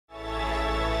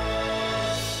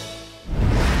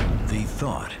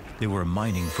thought they were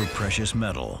mining for precious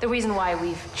metal. The reason why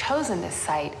we've chosen this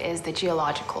site is the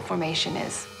geological formation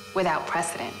is without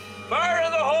precedent. Fire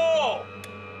in the hole!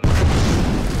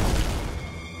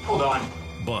 Hold on.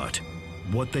 But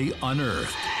what they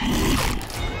unearthed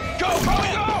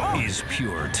is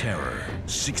pure terror.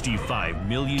 65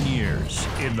 million years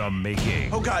in the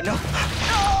making. Oh, God, no.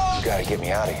 You gotta get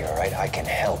me out of here, all right? I can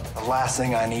help. The last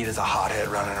thing I need is a hothead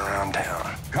running around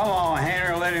town. Come on,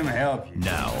 Henry, let him help you.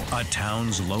 Now, a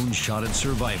town's lone shot at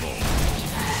survival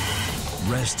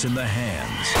rests in the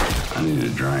hands I need a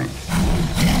drink.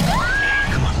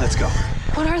 Come on, let's go.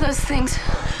 What are those things?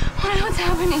 What's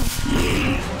happening?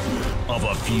 of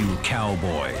a few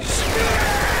cowboys.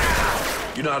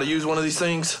 You know how to use one of these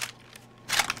things?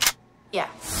 Yeah.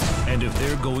 And if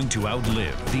they're going to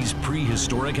outlive these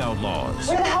prehistoric outlaws,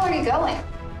 Where the hell are you going?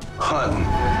 Hunting.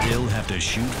 they'll have to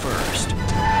shoot first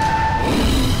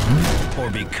or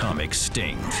become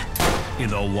extinct in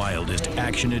the wildest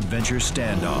action-adventure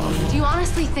standoff. Do you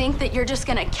honestly think that you're just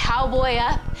gonna cowboy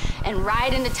up and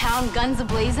ride into town guns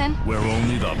a-blazing? Where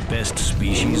only the best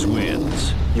species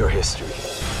wins. Your history.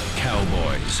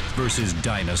 Cowboys versus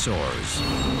dinosaurs.